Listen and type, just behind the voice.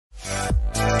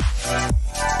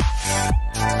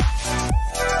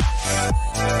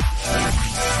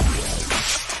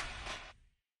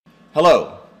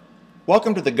Hello,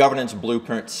 welcome to the Governance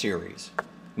Blueprint series.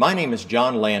 My name is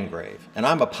John Landgrave, and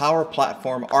I'm a Power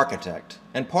Platform architect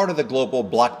and part of the global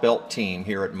Black Belt team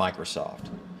here at Microsoft.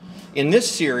 In this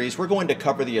series, we're going to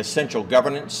cover the essential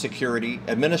governance, security,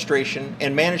 administration,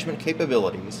 and management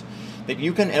capabilities that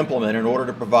you can implement in order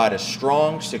to provide a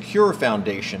strong, secure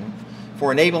foundation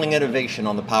for enabling innovation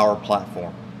on the Power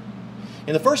Platform.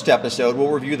 In the first episode, we'll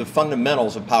review the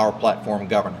fundamentals of Power Platform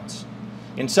governance.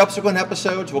 In subsequent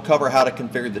episodes, we'll cover how to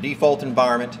configure the default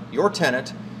environment, your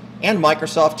tenant, and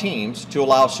Microsoft Teams to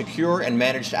allow secure and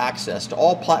managed access to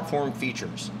all platform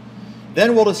features.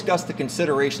 Then we'll discuss the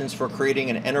considerations for creating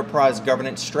an enterprise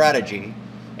governance strategy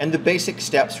and the basic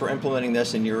steps for implementing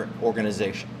this in your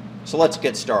organization. So let's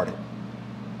get started.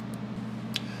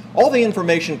 All the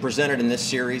information presented in this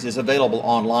series is available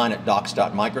online at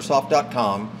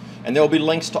docs.microsoft.com, and there will be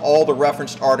links to all the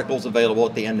referenced articles available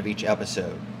at the end of each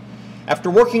episode.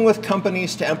 After working with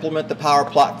companies to implement the Power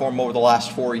Platform over the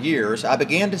last 4 years, I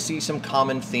began to see some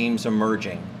common themes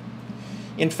emerging.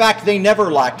 In fact, they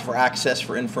never lacked for access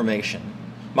for information.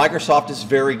 Microsoft is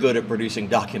very good at producing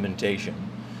documentation.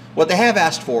 What they have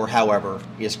asked for, however,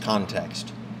 is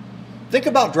context. Think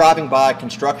about driving by a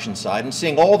construction site and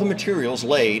seeing all the materials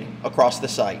laid across the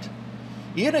site.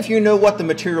 Even if you know what the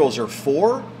materials are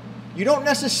for, you don't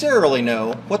necessarily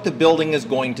know what the building is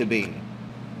going to be.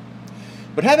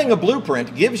 But having a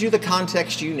blueprint gives you the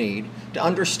context you need to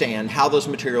understand how those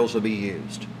materials will be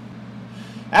used.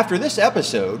 After this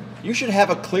episode, you should have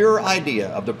a clearer idea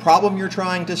of the problem you're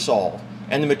trying to solve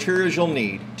and the materials you'll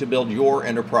need to build your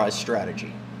enterprise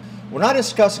strategy. When I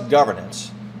discuss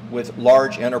governance with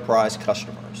large enterprise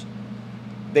customers,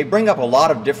 they bring up a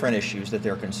lot of different issues that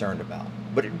they're concerned about,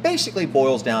 but it basically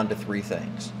boils down to 3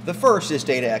 things. The first is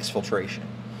data exfiltration.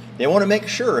 They want to make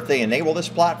sure if they enable this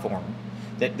platform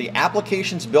that the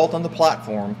applications built on the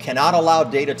platform cannot allow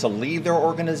data to leave their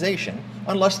organization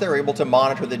unless they're able to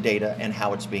monitor the data and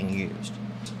how it's being used.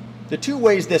 The 2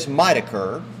 ways this might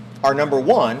occur are, number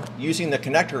 1, using the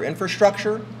connector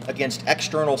infrastructure against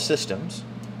external systems,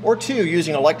 or 2,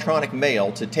 using electronic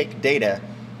mail to take data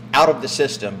out of the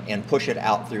system and push it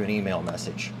out through an email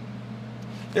message.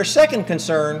 Their second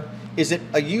concern is that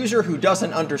a user who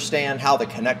doesn't understand how the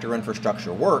connector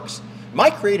infrastructure works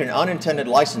might create an unintended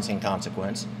licensing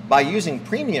consequence by using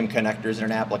premium connectors in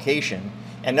an application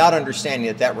and not understanding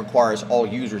that that requires all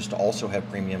users to also have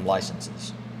premium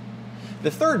licenses. The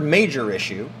third major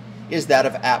issue is that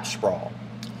of app sprawl.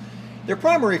 Their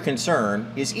primary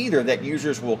concern is either that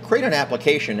users will create an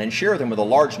application and share them with a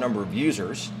large number of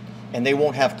users and they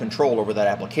won't have control over that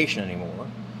application anymore,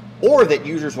 or that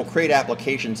users will create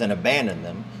applications and abandon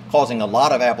them, causing a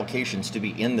lot of applications to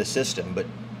be in the system but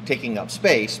taking up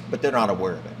space, but they're not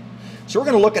aware of it. So we're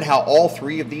going to look at how all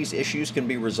 3 of these issues can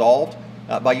be resolved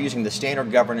by using the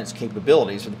standard governance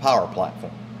capabilities of the Power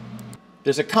Platform.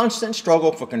 There's a constant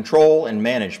struggle for control and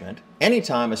management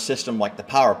anytime a system like the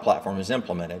Power Platform is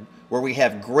implemented, where we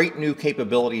have great new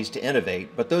capabilities to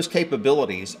innovate, but those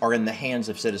capabilities are in the hands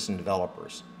of citizen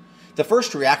developers. The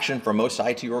first reaction from most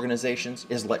IT organizations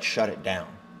is, let's shut it down.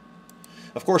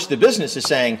 Of course, the business is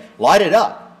saying, light it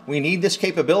up. We need this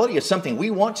capability. It's something we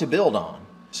want to build on.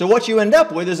 So what you end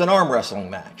up with is an arm wrestling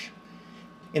match.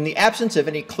 In the absence of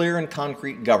any clear and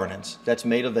concrete governance that's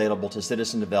made available to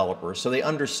citizen developers so they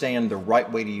understand the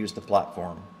right way to use the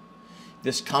platform,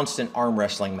 this constant arm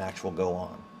wrestling match will go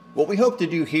on. What we hope to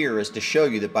do here is to show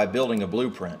you that by building a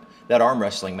blueprint, that arm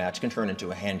wrestling match can turn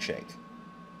into a handshake.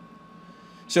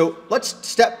 So let's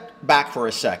step back for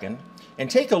a second and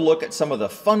take a look at some of the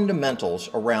fundamentals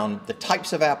around the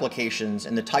types of applications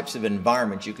and the types of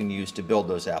environments you can use to build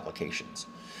those applications.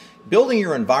 Building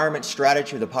your environment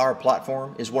strategy with the Power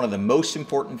Platform is one of the most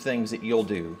important things that you'll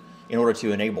do in order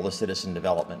to enable the citizen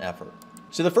development effort.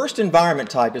 So the first environment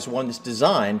type is one that's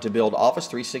designed to build Office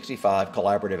 365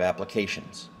 collaborative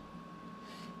applications.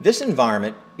 This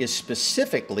environment is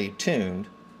specifically tuned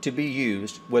to be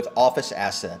used with Office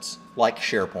assets like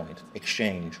SharePoint,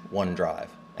 Exchange, OneDrive,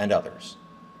 and others.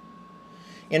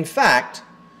 In fact,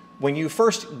 when you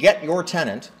first get your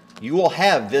tenant, you will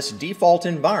have this default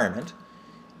environment,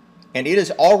 and it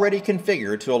is already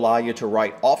configured to allow you to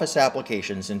write Office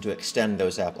applications and to extend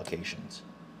those applications.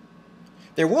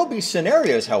 There will be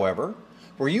scenarios, however,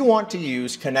 where you want to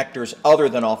use connectors other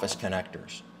than Office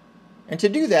connectors. And to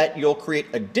do that, you'll create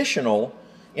additional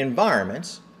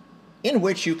environments in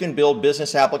which you can build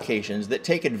business applications that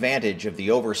take advantage of the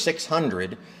over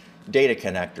 600 data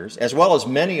connectors, as well as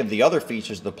many of the other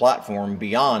features of the platform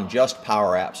beyond just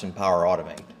Power Apps and Power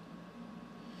Automate.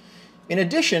 In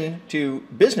addition to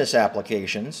business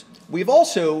applications, we've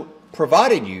also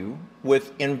provided you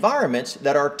with environments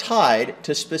that are tied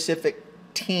to specific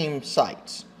team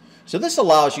sites. So this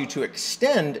allows you to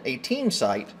extend a team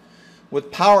site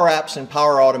with Power Apps and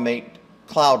Power Automate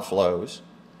cloud flows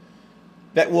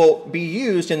that will be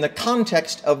used in the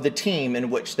context of the team in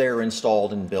which they're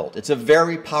installed and built. It's a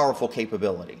very powerful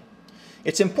capability.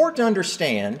 It's important to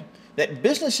understand that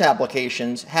business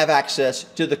applications have access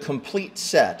to the complete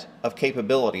set of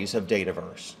capabilities of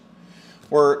Dataverse,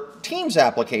 where Teams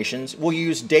applications will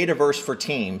use Dataverse for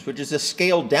Teams, which is a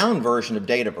scaled down version of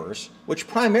Dataverse, which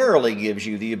primarily gives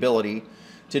you the ability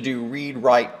to do read,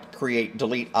 write, create,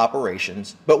 delete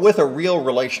operations, but with a real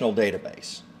relational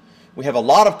database. We have a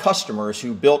lot of customers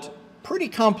who built pretty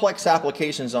complex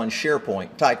applications on SharePoint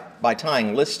by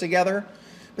tying lists together,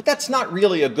 but that's not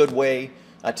really a good way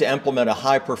to implement a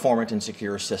high performant and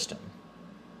secure system.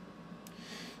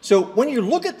 So when you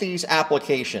look at these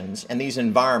applications and these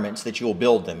environments that you'll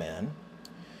build them in,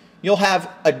 you'll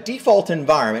have a default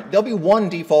environment. There'll be one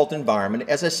default environment.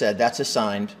 As I said, that's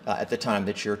assigned at the time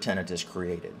that your tenant is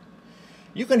created.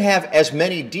 You can have as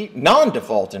many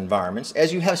non-default environments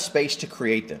as you have space to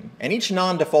create them. And each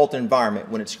non-default environment,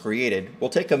 when it's created, will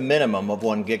take a minimum of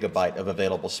 1 GB of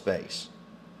available space.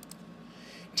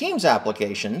 Teams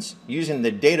applications, using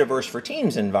the Dataverse for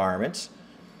Teams environments,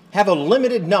 have a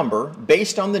limited number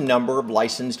based on the number of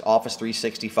licensed Office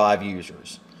 365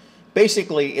 users.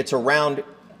 Basically, it's around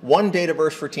one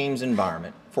Dataverse for Teams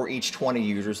environment for each 20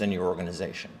 users in your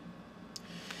organization.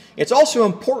 It's also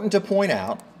important to point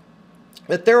out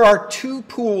that there are 2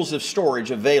 pools of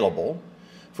storage available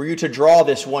for you to draw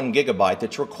this 1 GB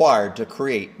that's required to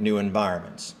create new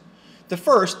environments. The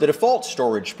first, the default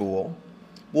storage pool,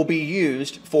 will be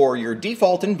used for your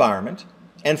default environment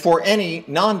and for any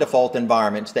non-default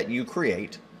environments that you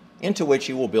create into which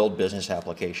you will build business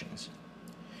applications.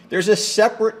 There's a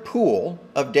separate pool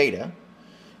of data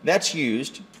that's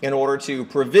used in order to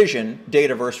provision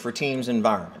Dataverse for Teams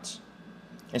environments.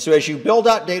 And so as you build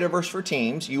out Dataverse for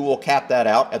Teams, you will cap that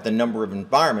out at the number of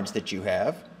environments that you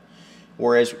have,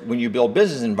 whereas when you build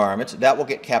business environments, that will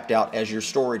get capped out as your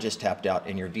storage is tapped out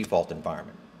in your default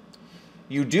environment.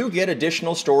 You do get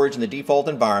additional storage in the default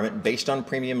environment based on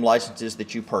premium licenses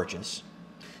that you purchase.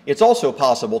 It's also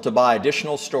possible to buy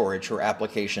additional storage for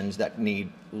applications that need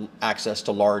access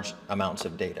to large amounts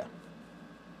of data.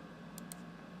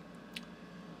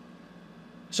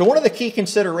 So one of the key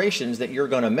considerations that you're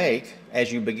going to make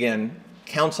as you begin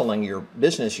counseling your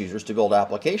business users to build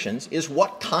applications is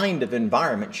what kind of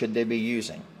environment should they be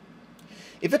using.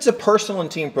 If it's a personal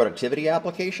and team productivity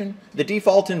application, the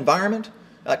default environment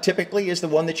typically is the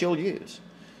one that you'll use.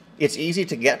 It's easy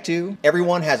to get to.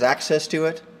 Everyone has access to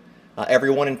it.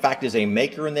 Everyone, in fact, is a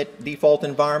maker in that default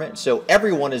environment, so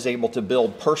everyone is able to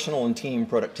build personal and team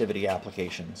productivity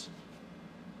applications.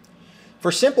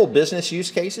 For simple business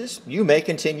use cases, you may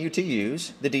continue to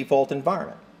use the default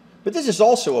environment. But this is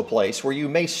also a place where you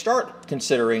may start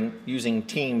considering using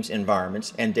Teams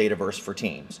environments and Dataverse for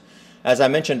Teams. As I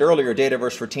mentioned earlier,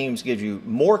 Dataverse for Teams gives you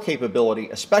more capability,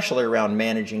 especially around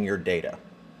managing your data.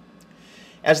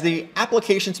 As the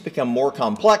applications become more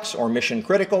complex or mission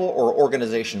critical or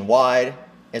organization-wide,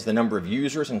 as the number of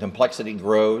users and complexity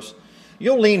grows,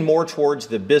 you'll lean more towards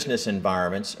the business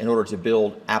environments in order to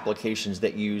build applications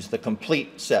that use the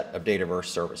complete set of Dataverse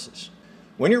services.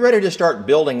 When you're ready to start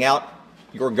building out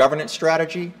your governance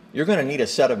strategy, you're going to need a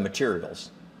set of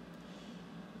materials.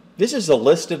 This is a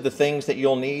list of the things that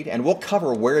you'll need, and we'll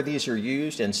cover where these are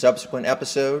used in subsequent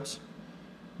episodes.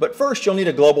 But first, you'll need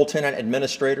a global tenant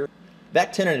administrator.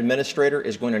 That tenant administrator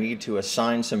is going to need to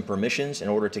assign some permissions in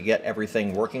order to get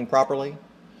everything working properly.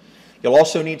 You'll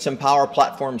also need some Power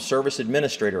Platform Service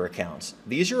Administrator accounts.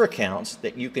 These are accounts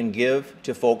that you can give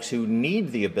to folks who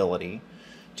need the ability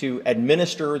to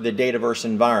administer the Dataverse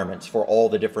environments for all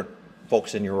the different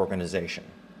folks in your organization.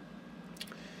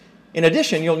 In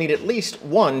addition, you'll need at least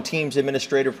one Teams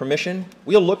administrator permission.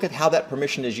 We'll look at how that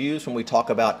permission is used when we talk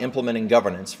about implementing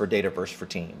governance for Dataverse for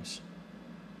Teams.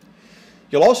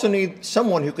 You'll also need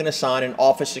someone who can assign an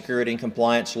Office Security and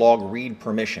Compliance Log Read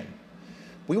permission.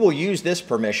 We will use this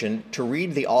permission to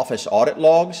read the Office audit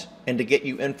logs and to get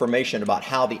you information about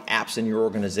how the apps in your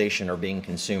organization are being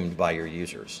consumed by your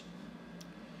users.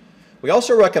 We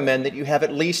also recommend that you have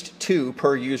at least 2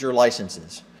 per-user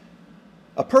licenses.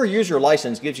 A per-user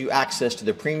license gives you access to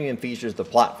the premium features of the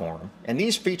platform, and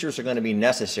these features are going to be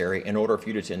necessary in order for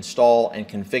you to install and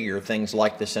configure things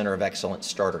like the Center of Excellence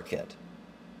Starter Kit.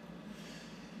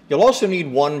 You'll also need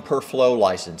 1 per flow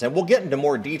license, and we'll get into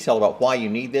more detail about why you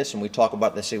need this when we talk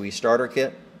about the COE Starter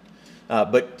Kit.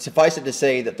 But suffice it to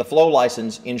say that the flow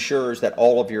license ensures that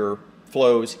all of your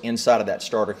flows inside of that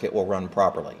starter kit will run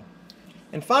properly.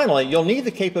 And finally, you'll need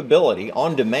the capability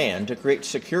on demand to create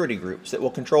security groups that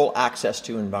will control access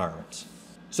to environments.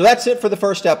 So that's it for the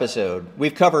first episode.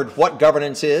 We've covered what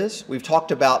governance is. We've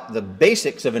talked about the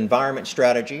basics of environment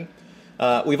strategy.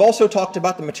 We've also talked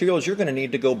about the materials you're going to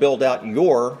need to go build out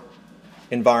your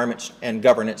environment and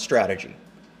governance strategy.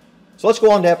 So let's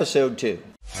go on to episode 2.